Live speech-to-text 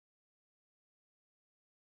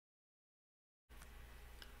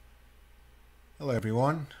Hello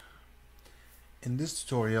everyone. In this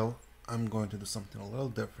tutorial I'm going to do something a little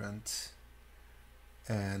different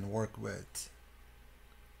and work with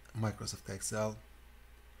Microsoft Excel,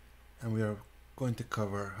 and we are going to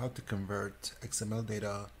cover how to convert XML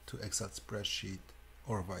data to Excel spreadsheet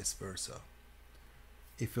or vice versa.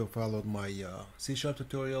 If you followed my C#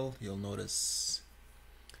 tutorial, you'll notice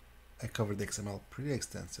I covered the XML pretty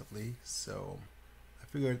extensively, so I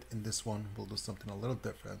figured in this one we'll do something a little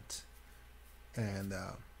different and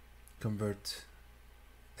convert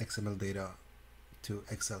XML data to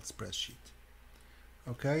Excel spreadsheet.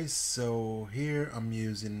 Okay, so here I'm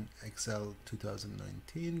using Excel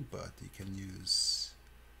 2019, but you can use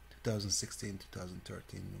 2016,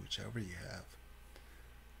 2013, whichever you have.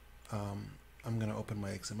 I'm gonna open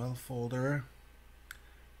my XML folder,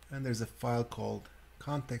 and there's a file called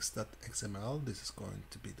context.xml. This is going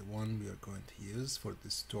to be the one we are going to use for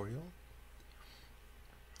this tutorial.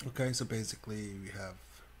 Okay, so basically we have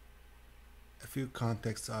a few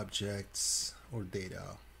context objects or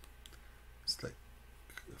data. It's like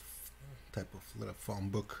a type of little phone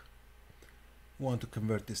book. We want to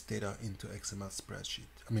convert this data into Excel spreadsheet.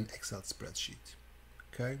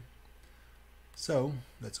 Okay, so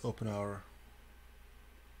let's open our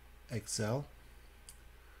Excel.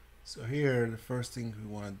 So here the first thing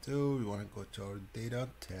we want to do, we want to go to our data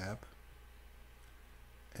tab,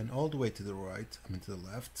 and all the way to the right, to the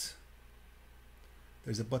left,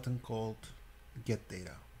 there's a button called Get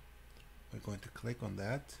Data. We're going to click on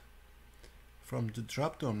that. From the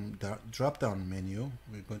drop down menu,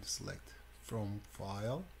 we're going to select from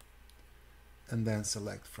File and then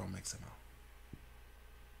select from XML.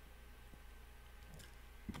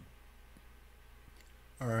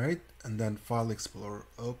 Alright, and then File Explorer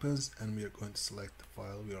opens, and we are going to select the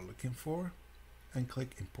file we are looking for and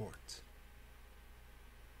click Import.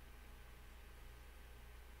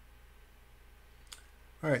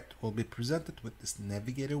 Alright, we'll be presented with this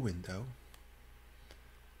navigator window.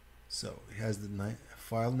 So it has the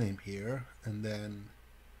file name here, and then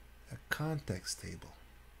a context table.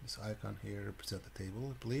 This icon here represents the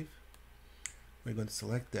table, I believe. We're going to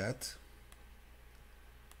select that.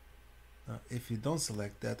 If you don't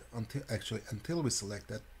select that, until we select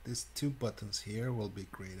that, these two buttons here will be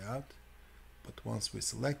grayed out. But once we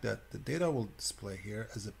select that, the data will display here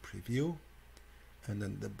as a preview, and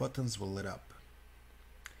then the buttons will lit up.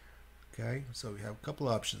 Okay, so we have a couple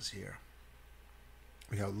options here.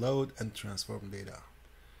 We have load and transform data.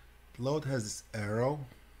 Load has this arrow.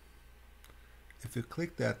 If you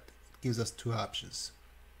click that, it gives us two options: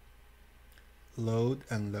 load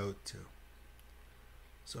and load to.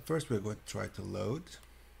 So first we're going to try to load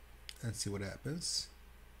and see what happens.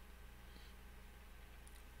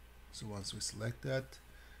 So once we select that,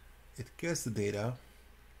 it gets the data.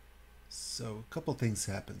 So a couple things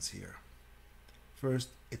happens here. First,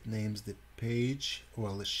 it names the page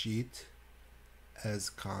or the sheet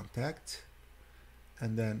as contact,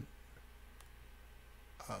 and then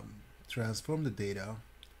transform the data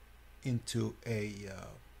into a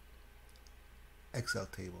Excel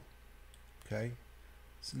table. Okay,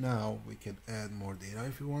 so now we can add more data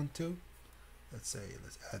if we want to. Let's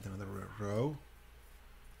add another row,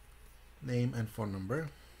 name and phone number.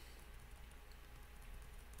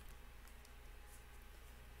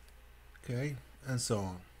 Okay, and so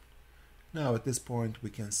on. Now at this point we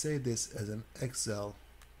can save this as an Excel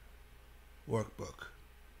workbook.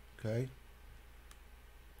 Okay,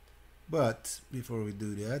 but before we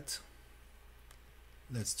do that,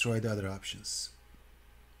 let's try the other options.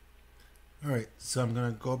 Alright, so I'm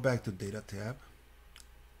gonna go back to Data tab,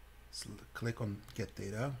 so click on Get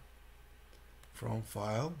Data, from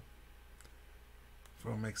File,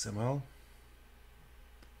 from XML,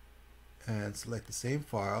 and select the same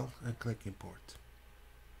file and click Import.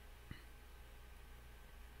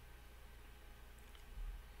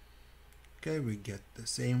 Okay, we get the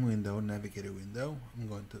same window, navigator window. I'm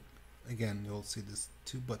going to, again, you'll see these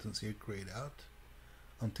two buttons here grayed out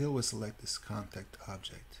until we select this contact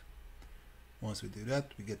object. Once we do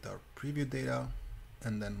that, we get our preview data,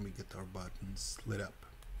 and then we get our buttons lit up.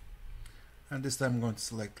 And this time I'm going to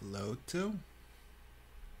select load to.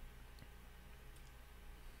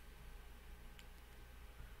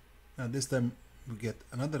 Now this time we get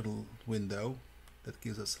another little window that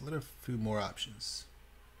gives us a few more options.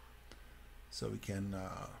 So we can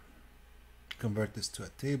convert this to a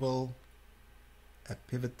table, a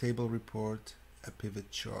pivot table report, a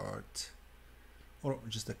pivot chart, or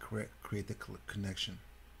just create a connection.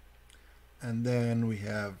 And then we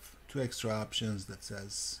have two extra options that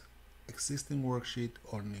says existing worksheet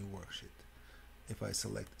or new worksheet. If I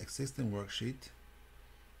select existing worksheet,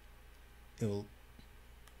 it will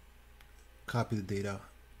copy the data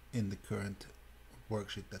in the current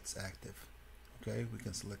worksheet that's active. Okay, we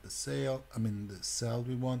can select the the cell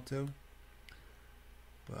we want to,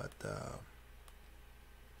 but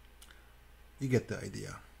you get the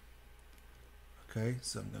idea. Okay,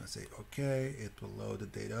 so I'm going to say okay, it will load the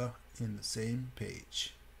data in the same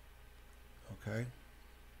page. Okay,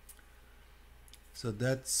 so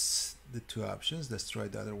that's the two options. Let's try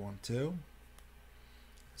the other one too.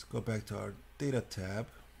 Let's go back to our data tab,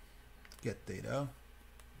 get data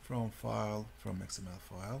from file, from XML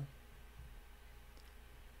file.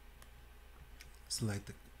 Select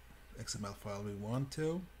the XML file we want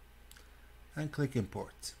to and click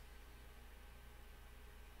import.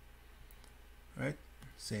 Right,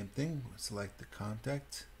 same thing, select the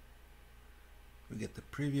contact, we get the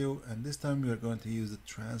preview, and this time we are going to use the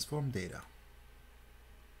transform data.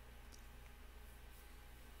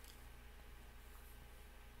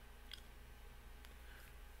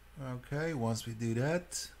 Okay, once we do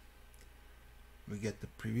that, we get the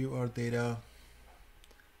preview our data,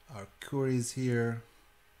 our queries here,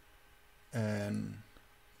 and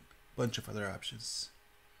a bunch of other options.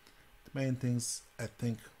 The main things, I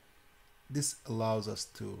think, this allows us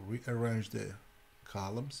to rearrange the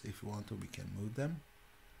columns. If you want to, we can move them.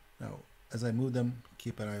 Now, as I move them,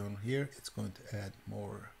 keep an eye on here. It's going to add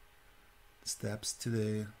more steps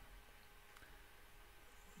to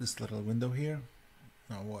this little window here.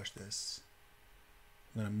 Now watch this.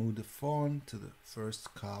 I'm going to move the font to the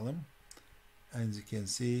first column. And as you can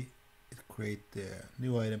see, it creates the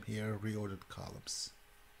new item here, reordered columns.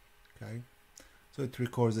 Okay, so it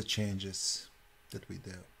records the changes that we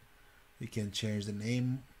do. We can change the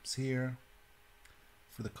names here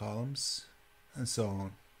for the columns and so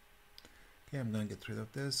on. Okay, I'm going to get rid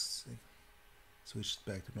of this, switch it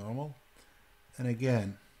back to normal. And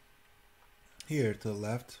again, here to the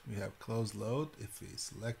left, we have close load. If we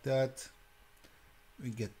select that,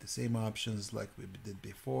 we get the same options like we did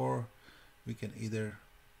before. We can either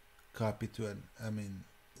copy to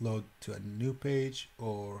load to a new page,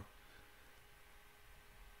 or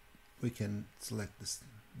we can select this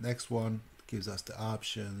next one. It gives us the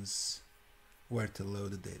options where to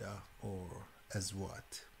load the data, or as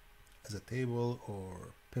what, as a table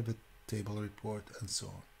or pivot table report, and so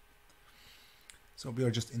on. So we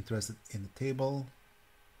are just interested in the table,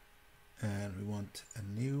 and we want a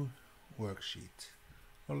new worksheet.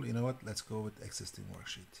 Well, you know what, let's go with existing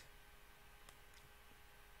worksheet.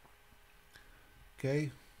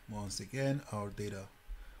 Okay, once again, our data,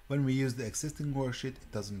 when we use the existing worksheet,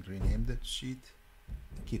 it doesn't rename the sheet.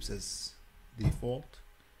 It keeps as default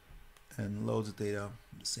and loads the data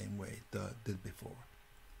the same way it did before.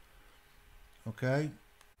 Okay,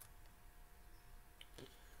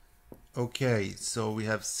 so we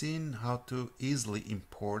have seen how to easily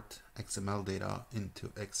import XML data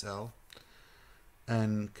into Excel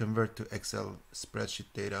and convert to Excel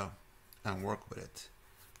spreadsheet data and work with it.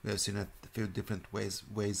 We have seen a few different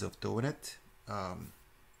ways of doing it.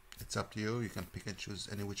 It's up to you. You can pick and choose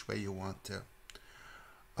any which way you want to.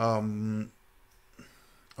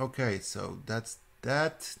 Okay, so that's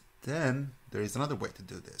that. Then there is another way to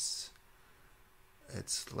do this.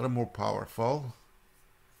 It's a little more powerful,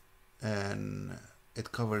 and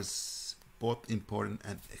it covers both importing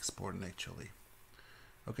and exporting actually.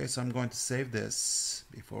 Okay, so I'm going to save this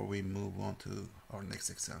before we move on to our next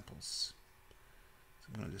examples. So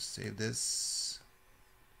I'm going to just save this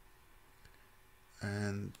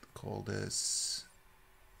and call this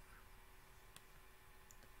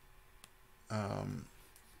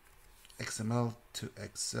XML to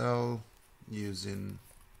Excel using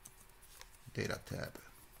Data tab.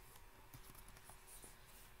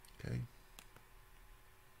 Okay.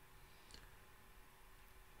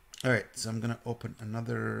 All right, so I'm going to open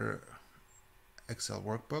another Excel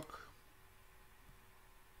workbook.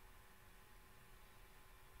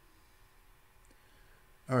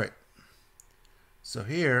 All right, so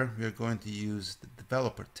here we're going to use the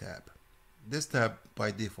Developer tab. This tab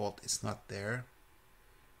by default is not there.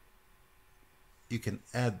 You can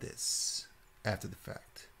add this after the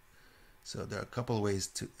fact. So there are a couple of ways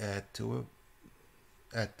to add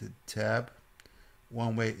the tab.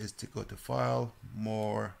 One way is to go to File,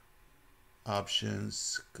 More,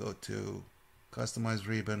 Options, go to Customize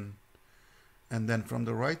Ribbon, and then from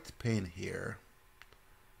the right pane here,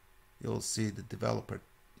 you'll see the Developer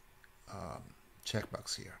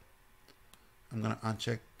checkbox here. I'm going to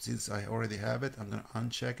uncheck, since I already have it, I'm going to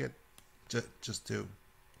uncheck it just to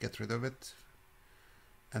get rid of it.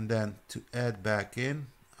 And then to add back in,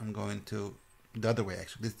 I'm going to, the other way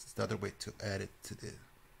actually, this is the other way to add it to the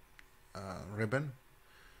ribbon.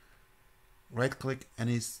 Right click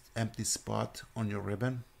any empty spot on your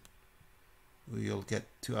ribbon you'll get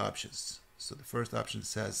two options. So the first option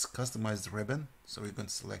says customize the ribbon. So we're going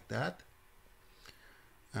to select that.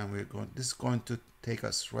 And this is going to take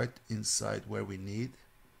us right inside where we need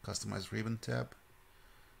customize ribbon tab.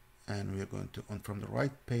 And we're going to, from the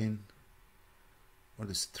right pane, or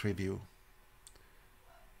this tree view,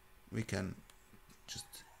 we can just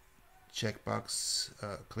checkbox,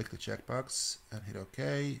 click the checkbox and hit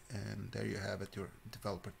OK, and there you have it, your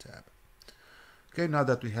developer tab. Okay, now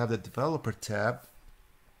that we have the developer tab,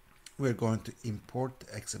 we're going to import the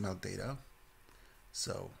XML data.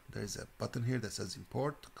 So there's a button here that says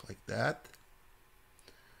import, click that,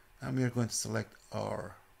 and we are going to select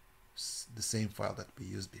the same file that we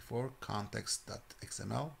used before,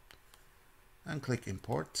 context.xml, and click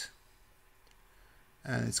import,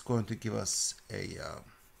 and it's going to give us a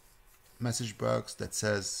message box that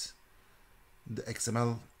says the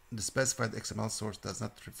specified XML source does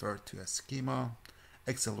not refer to a schema.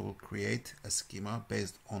 Excel will create a schema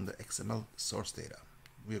based on the XML source data.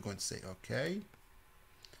 We are going to say OK,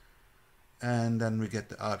 and then we get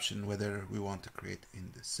the option whether we want to create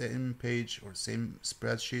in the same page or same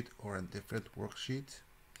spreadsheet or a different worksheet.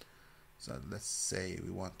 So let's say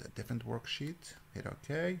we want a different worksheet, hit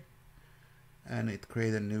OK, and it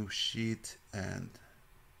created a new sheet and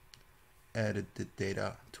added the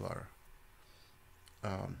data to our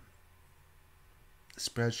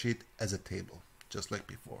spreadsheet as a table, just like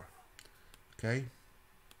before. Okay.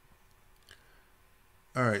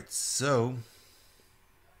 All right, so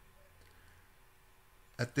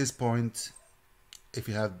at this point, if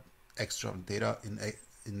you have extra data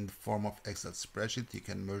in the form of Excel spreadsheet, you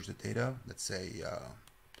can merge the data. Let's say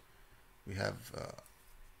we have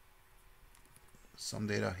some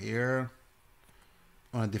data here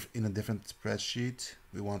in a different spreadsheet.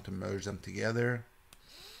 We want to merge them together.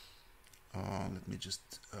 Let me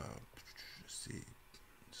just see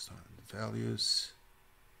just on the values.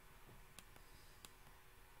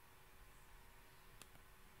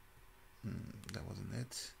 That wasn't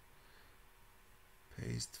it.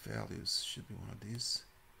 Paste values should be one of these.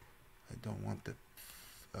 I don't want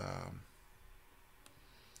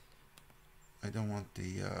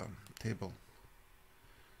the table.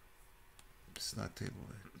 It's not table,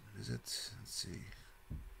 is it? Let's see.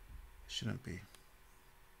 Shouldn't be.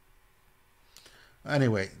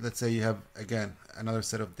 Anyway, let's say you have again another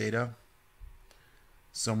set of data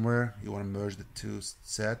somewhere. You want to merge the two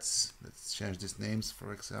sets. Let's change these names,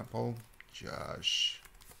 for example, Josh,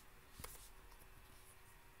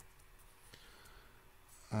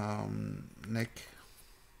 Nick,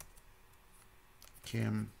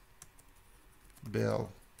 Kim,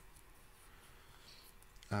 Bill,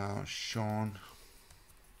 Sean,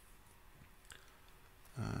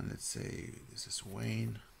 let's say this is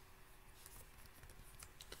Wayne.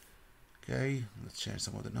 Okay, let's change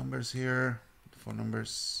some of the numbers here, the phone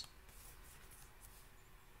numbers.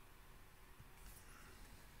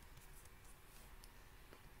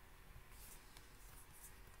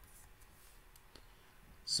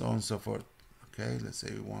 So on and so forth. Okay, let's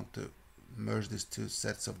say we want to merge these two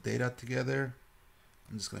sets of data together.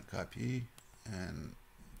 I'm just going to copy and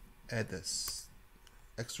add this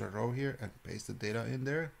extra row here and paste the data in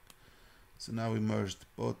there. So now we merged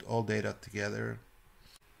all data together.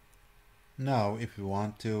 Now if we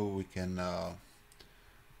want to, we can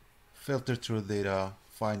filter through data,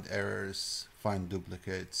 find errors, find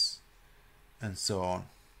duplicates, and so on.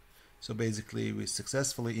 So basically we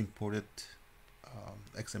successfully imported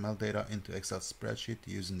XML data into Excel spreadsheet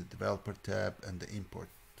using the developer tab and the import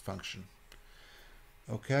function.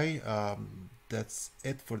 Okay, that's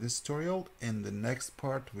it for this tutorial. In the next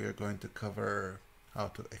part we are going to cover how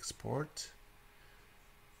to export,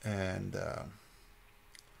 and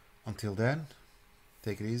until then,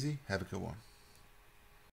 take it easy, have a good one.